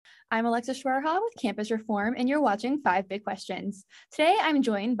I'm Alexis Schwarha with Campus Reform, and you're watching 5 Big Questions. Today, I'm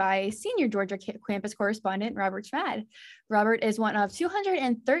joined by Senior Georgia Campus Correspondent Robert Schmad. Robert is one of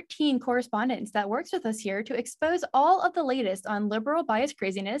 213 correspondents that works with us here to expose all of the latest on liberal bias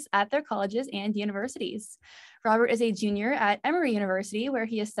craziness at their colleges and universities. Robert is a junior at Emory University, where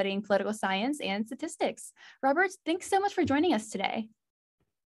he is studying political science and statistics. Robert, thanks so much for joining us today.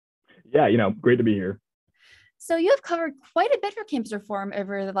 Yeah, great to be here. So you have covered quite a bit for campus reform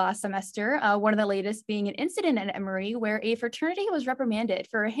over the last semester, one of the latest being an incident at Emory where a fraternity was reprimanded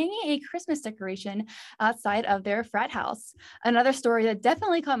for hanging a Christmas decoration outside of their frat house. Another story that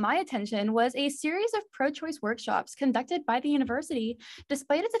definitely caught my attention was a series of pro-choice workshops conducted by the university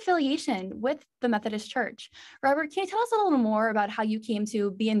despite its affiliation with the Methodist Church. Robert, can you tell us a little more about how you came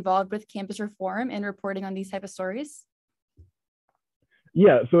to be involved with campus reform and reporting on these type of stories?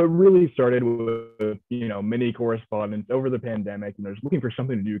 Yeah, so it really started with, many correspondents over the pandemic, just looking for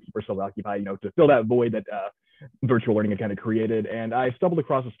something to do, keep ourselves occupied, to fill that void that virtual learning had kind of created. And I stumbled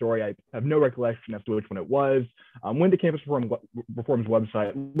across a story. I have no recollection as to which one it was. Went to Campus Reform's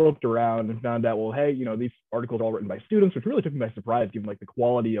website, looked around and found out, well, hey, these articles are all written by students, which really took me by surprise, given like the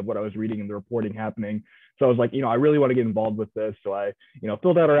quality of what I was reading and the reporting happening. So I was like, I really want to get involved with this. So I,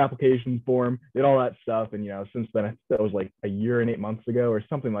 filled out our application form, did all that stuff. And, since then, that was like a year and 8 months ago or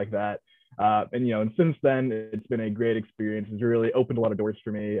something like that. And since then, it's been a great experience. It's really opened a lot of doors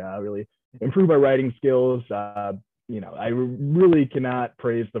for me, really improved my writing skills. I really cannot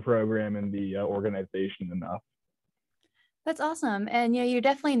praise the program and the organization enough. That's awesome. And you're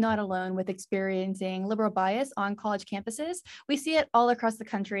definitely not alone with experiencing liberal bias on college campuses. We see it all across the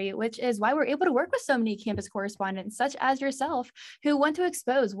country, which is why we're able to work with so many campus correspondents, such as yourself, who want to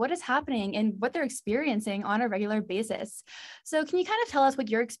expose what is happening and what they're experiencing on a regular basis. So can you kind of tell us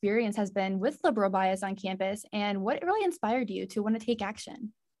what your experience has been with liberal bias on campus and what really inspired you to want to take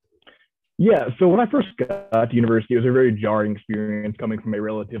action? Yeah, so when I first got to university, it was a very jarring experience coming from a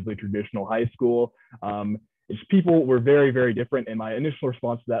relatively traditional high school. People were very, very different, and my initial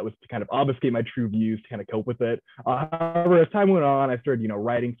response to that was to kind of obfuscate my true views to kind of cope with it. However, as time went on, I started,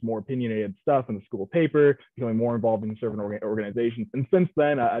 writing some more opinionated stuff in the school paper, becoming more involved in conservative organizations. And since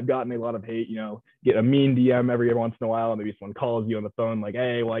then, I've gotten a lot of hate. Get a mean DM every once in a while, and maybe someone calls you on the phone like,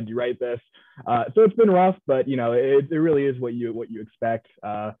 "Hey, why'd you write this?" So it's been rough, but it really is what you expect.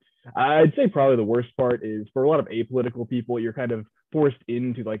 I'd say probably the worst part is for a lot of apolitical people, you're kind of forced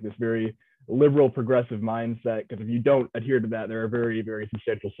into like this very liberal progressive mindset, because if you don't adhere to that, there are very, very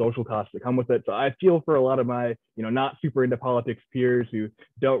substantial social costs that come with it. So I feel for a lot of my, not super into politics peers who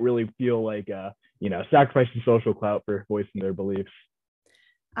don't really feel like, sacrificing social clout for voicing their beliefs.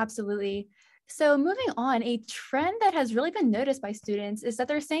 Absolutely. So moving on, a trend that has really been noticed by students is that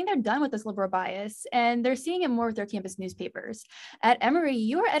they're saying they're done with this liberal bias, and they're seeing it more with their campus newspapers. At Emory,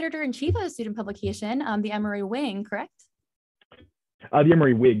 you are editor-in-chief of a student publication, the Emory Wing, correct? The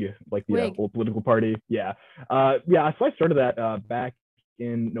Emory Whig, like the Whig. old political party. Yeah. So I started that back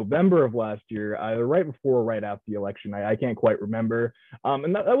in November of last year, either right before or right after the election. I can't quite remember.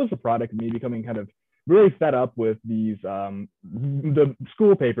 And that was the product of me becoming kind of really fed up with these, the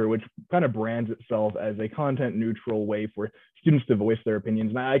school paper, which kind of brands itself as a content neutral way for students to voice their opinions.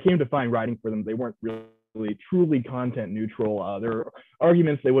 And I came to find writing for them, they weren't really truly content neutral. There were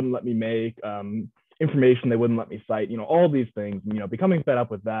arguments they wouldn't let me make, information they wouldn't let me cite, all these things. Becoming fed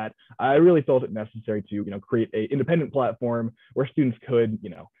up with that, I really felt it necessary to, create an independent platform where students could,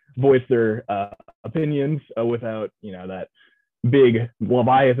 voice their opinions without, that big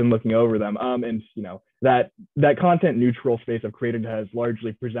Leviathan looking over them. And that content neutral space I've created has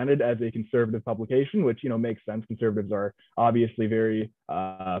largely presented as a conservative publication, which makes sense. Conservatives are obviously very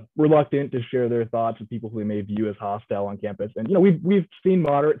reluctant to share their thoughts with people who they may view as hostile on campus. And we've seen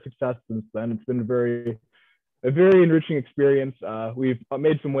moderate success since then. It's been a very enriching experience. We've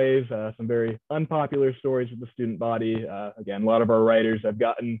made some waves, some very unpopular stories with the student body. Again, a lot of our writers have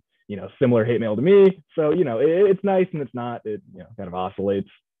gotten similar hate mail to me. So, it's nice and it's not, it, kind of oscillates.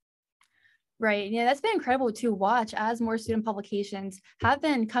 Right. Yeah, that's been incredible to watch as more student publications have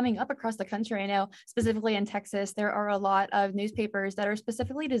been coming up across the country. I know specifically in Texas, there are a lot of newspapers that are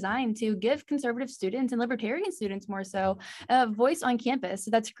specifically designed to give conservative students and libertarian students more so a voice on campus. So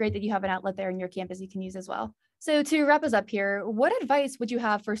that's great that you have an outlet there in your campus you can use as well. So to wrap us up here, what advice would you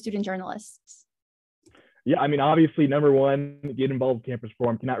have for student journalists? Yeah, obviously, number one, get involved with campus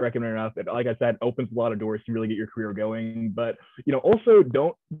reform. Cannot recommend enough. It, like I said, opens a lot of doors to really get your career going. But, also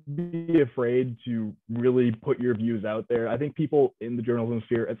don't be afraid to really put your views out there. I think people in the journalism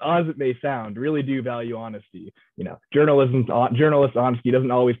sphere, as odd as it may sound, really do value honesty. Journalist honesty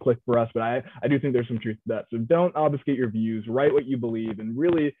doesn't always click for us, but I do think there's some truth to that. So don't obfuscate your views, write what you believe, and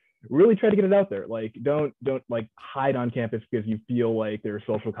really really try to get it out there. Like, don't like hide on campus because you feel like there are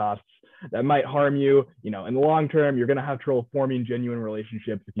social costs that might harm you. You know, in the long term, you're gonna have trouble forming genuine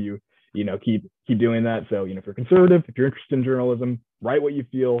relationships if you keep doing that. So, if you're conservative, if you're interested in journalism, write what you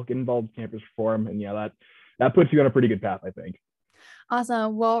feel, get involved in campus reform, and that puts you on a pretty good path, I think.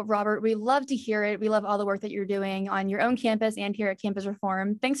 Awesome. Well, Robert, we love to hear it. We love all the work that you're doing on your own campus and here at Campus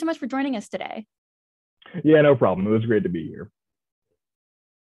Reform. Thanks so much for joining us today. Yeah, no problem. It was great to be here.